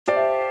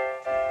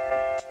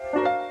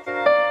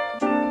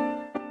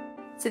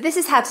So this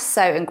is how to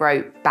sow and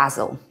grow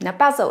basil. Now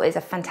basil is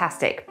a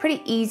fantastic,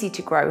 pretty easy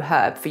to grow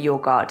herb for your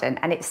garden,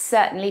 and it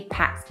certainly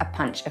packs a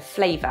punch of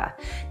flavour.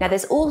 Now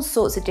there's all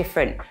sorts of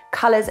different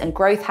colours and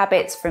growth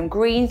habits, from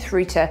green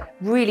through to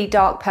really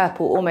dark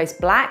purple,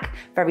 almost black,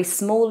 very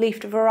small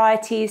leafed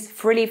varieties,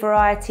 frilly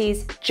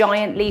varieties,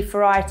 giant leaf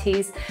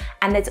varieties,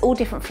 and there's all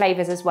different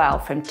flavours as well,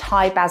 from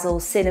Thai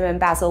basil, cinnamon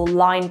basil,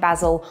 lime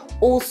basil,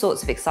 all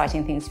sorts of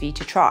exciting things for you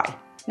to try.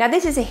 Now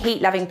this is a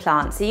heat-loving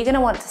plant, so you're going to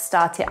want to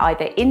start it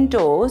either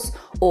indoors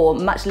or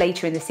much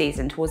later in the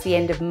season, towards the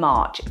end of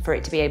March, for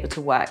it to be able to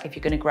work if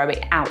you're going to grow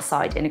it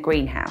outside in a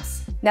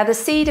greenhouse. Now the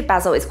seed of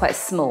basil is quite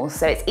small,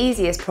 so it's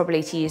easiest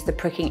probably to use the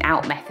pricking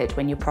out method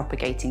when you're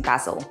propagating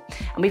basil.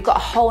 And we've got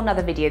a whole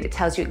nother video that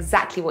tells you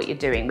exactly what you're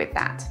doing with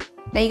that.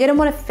 Now you're going to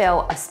want to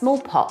fill a small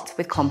pot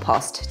with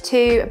compost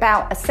to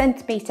about 1.5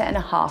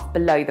 centimetres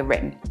below the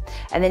rim.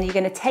 And then you're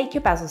going to take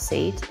your basil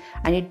seed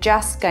and you're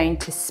just going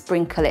to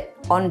sprinkle it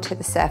onto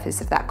the surface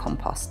of that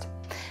compost.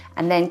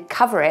 And then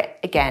cover it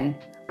again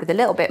with a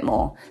little bit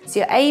more.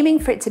 So you're aiming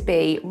for it to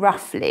be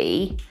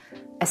roughly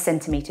 1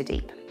 centimetre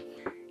deep.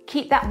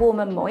 Keep that warm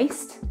and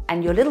moist,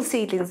 and your little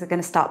seedlings are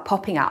going to start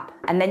popping up,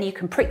 and then you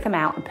can prick them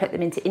out and put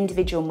them into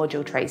individual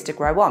module trays to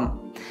grow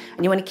on.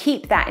 And you want to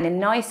keep that in a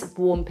nice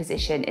warm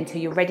position until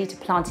you're ready to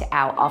plant it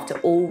out after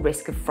all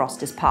risk of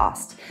frost has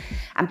passed.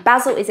 And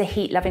basil is a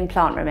heat-loving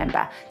plant,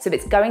 remember, so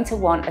it's going to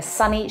want a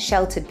sunny,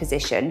 sheltered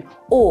position,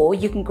 or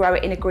you can grow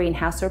it in a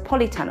greenhouse or a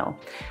polytunnel.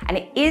 And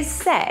it is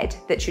said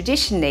that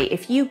traditionally,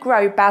 if you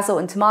grow basil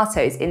and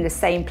tomatoes in the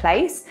same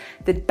place,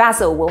 the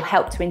basil will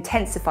help to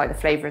intensify the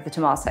flavour of the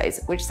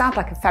tomatoes, which sounds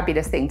like a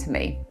fabulous thing to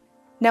me.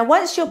 Now,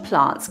 once your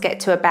plants get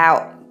to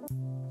about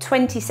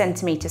 20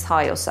 centimetres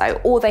high or so,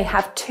 or they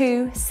have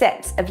 2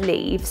 sets of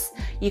leaves,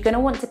 you're going to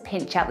want to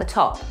pinch out the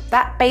top.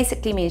 That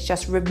basically means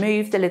just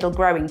remove the little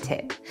growing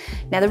tip.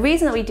 Now the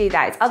reason that we do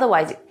that is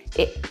otherwise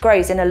it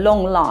grows in a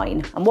long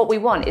line, and what we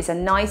want is a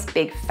nice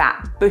big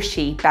fat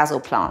bushy basil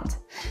plant.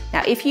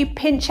 Now if you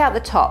pinch out the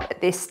top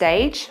at this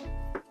stage,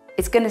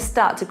 it's going to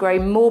start to grow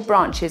more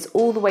branches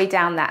all the way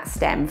down that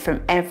stem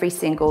from every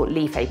single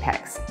leaf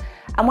apex.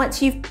 And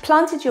once you've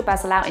planted your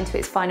basil out into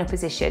its final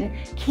position,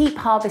 keep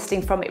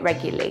harvesting from it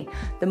regularly.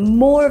 The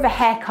more of a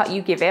haircut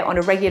you give it on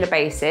a regular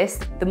basis,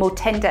 the more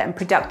tender and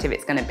productive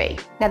it's going to be.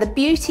 Now the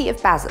beauty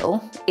of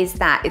basil is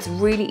that it's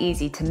really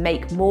easy to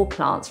make more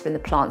plants from the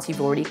plants you've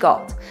already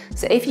got.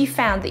 So if you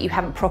found that you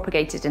haven't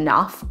propagated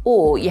enough,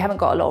 or you haven't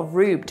got a lot of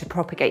room to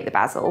propagate the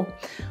basil,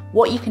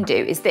 what you can do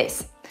is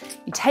this.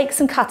 You take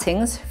some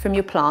cuttings from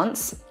your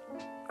plants,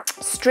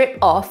 strip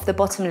off the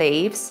bottom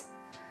leaves,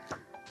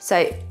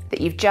 so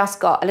that you've just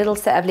got a little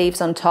set of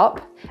leaves on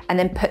top, and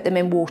then put them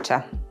in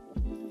water.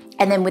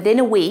 And then within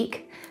a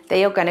week,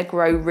 they are going to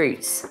grow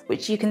roots,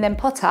 which you can then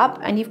pot up,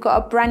 and you've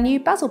got a brand new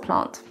basil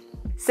plant.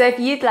 So if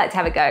you'd like to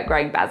have a go at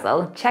growing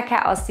basil, check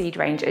out our seed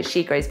range at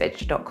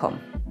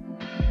shegrowsveg.com.